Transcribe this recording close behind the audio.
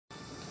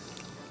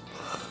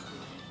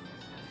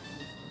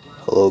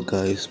Hello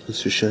guys,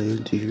 Mr. Shiny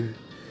here.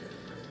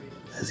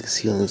 As you can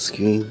see on the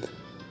screen,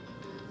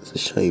 it's a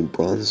shiny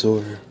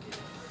Bronzor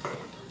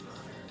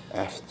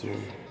after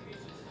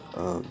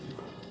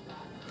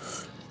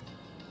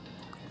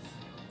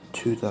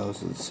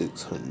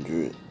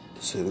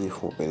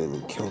 2,674 random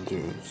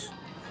encounters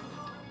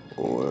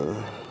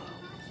or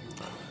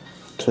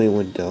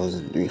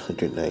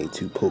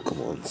 21,392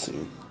 Pokemon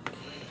soon.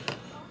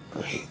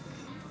 Alright,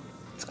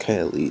 it's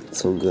kinda late,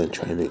 so I'm gonna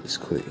try and make this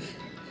quick.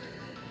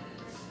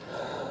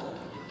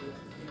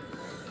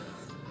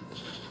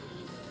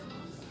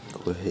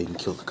 Go ahead and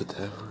kill the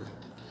cadaver.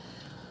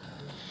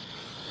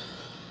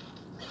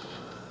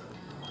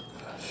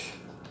 Gosh.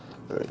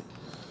 Alright.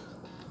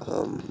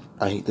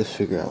 I need to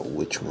figure out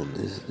which one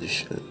is the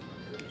shiny.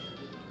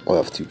 Oh, I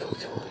have two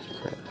Pokemon.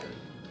 Crap.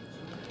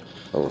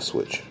 I'm gonna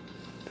switch.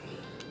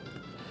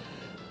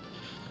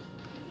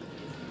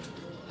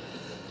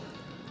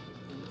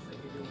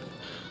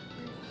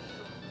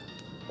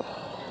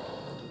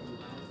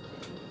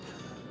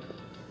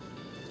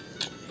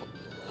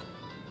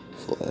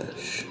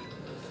 Flash.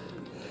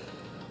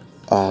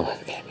 My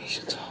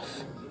animation's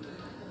off.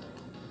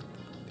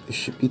 It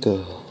should be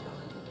the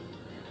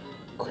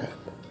crap.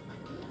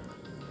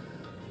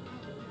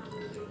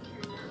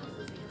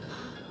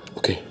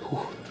 Okay.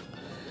 Whew.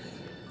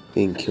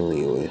 Didn't kill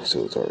anyway,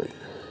 so it's alright.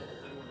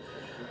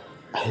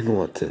 I didn't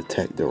want to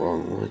attack the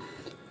wrong one.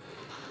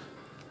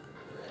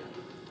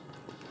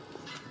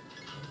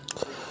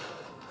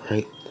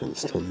 Right,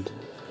 that's done.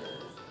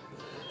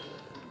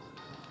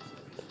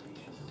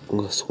 I'm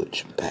gonna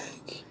switch back.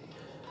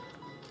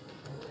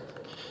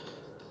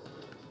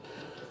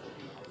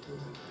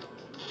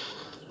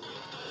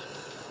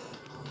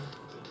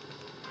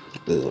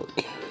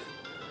 Okay.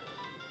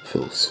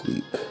 Fell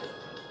asleep.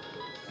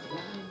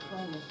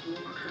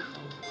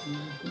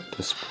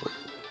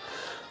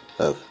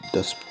 I have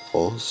dust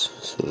balls,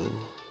 so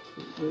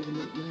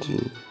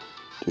 2,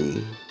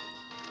 3,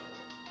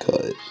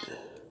 cut.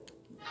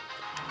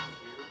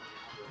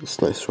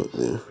 It's nice right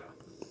there.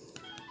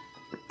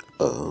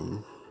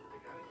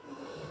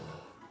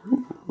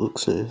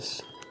 Looks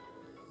nice.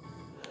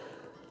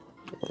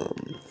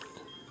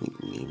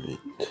 Name it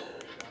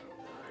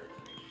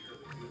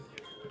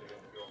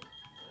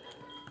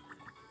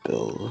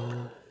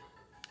Bella.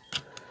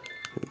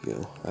 There we go.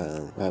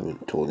 I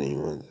haven't told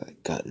anyone that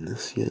I've gotten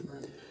this yet.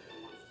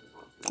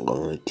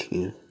 On my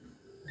team.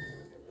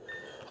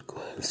 Go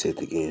ahead and save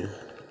the game.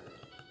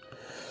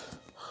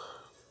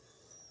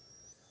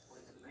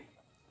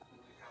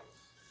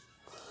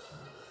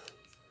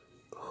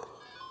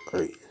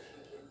 Alright.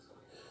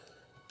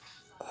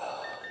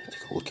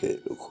 Take a look at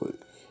it real quick.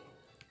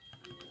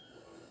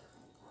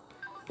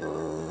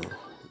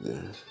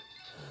 There.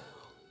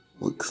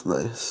 Looks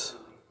nice.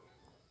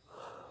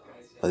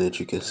 How did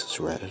you guess it's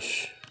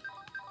rash?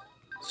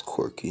 It's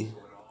quirky.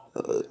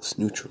 It's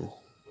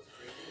neutral.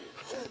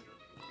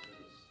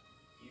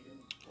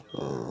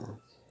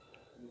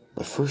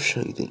 My first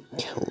shiny didn't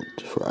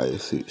count for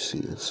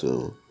ISHC,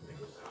 so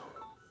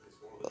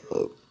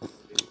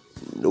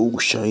no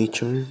shiny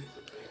charm.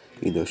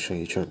 You know,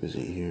 shiny charm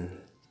isn't here.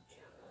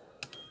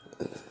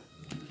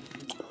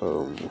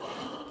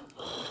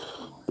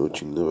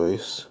 Noting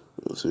device.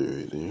 That's it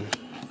right there.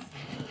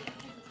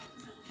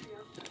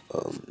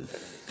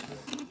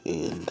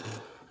 And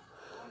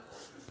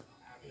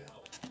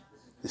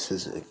this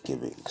isn't a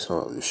gimmick, so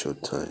I'll just show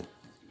time.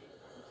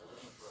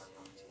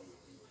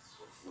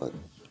 But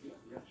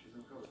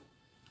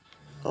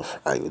I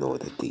don't even know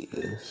what the date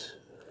is.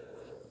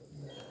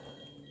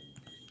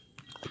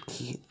 I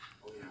can't.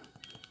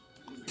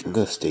 I'm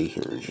gonna stay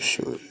here and just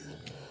show it.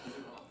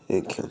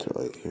 Encounter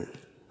right here.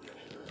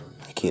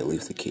 I can't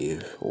leave the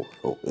cave or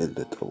end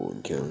the double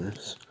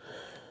encounters.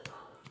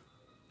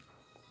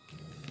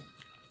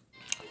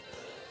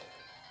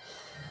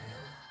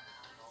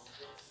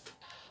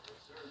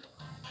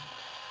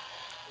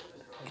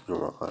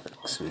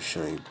 ISHC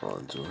Shiny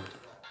Bronzor.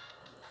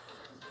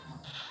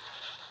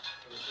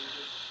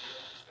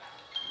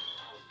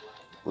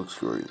 Looks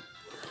great.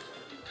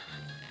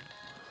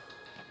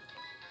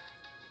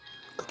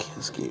 I can't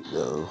escape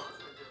now.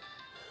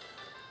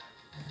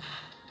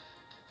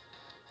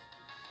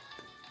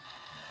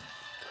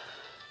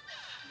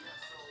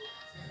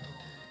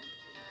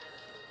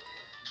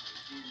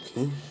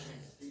 Okay.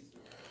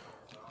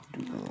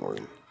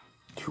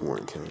 Two more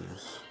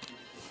encounters.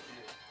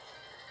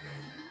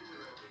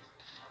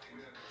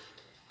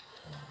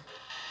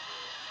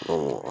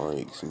 Normal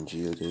RX and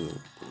Geodude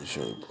and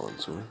Shiny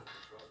Bronzor.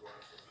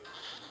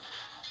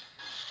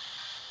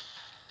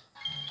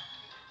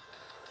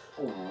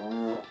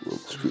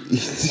 Looks pretty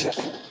easy.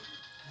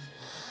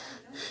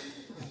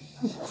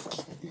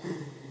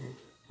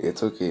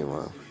 It's okay,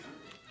 Mom.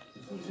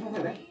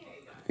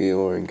 Get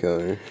more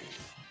encounter.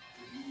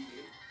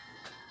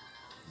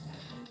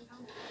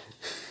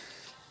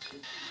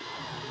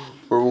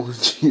 Or one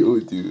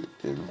Geodude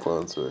and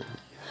Bronzor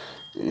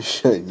and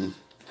Shiny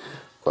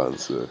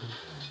Bronzor.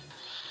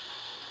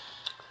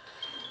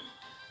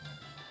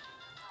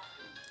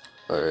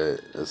 Alright,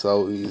 as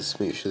always,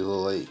 make sure to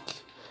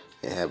like,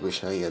 And have a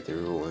shiny at the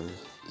real one.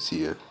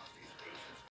 See ya.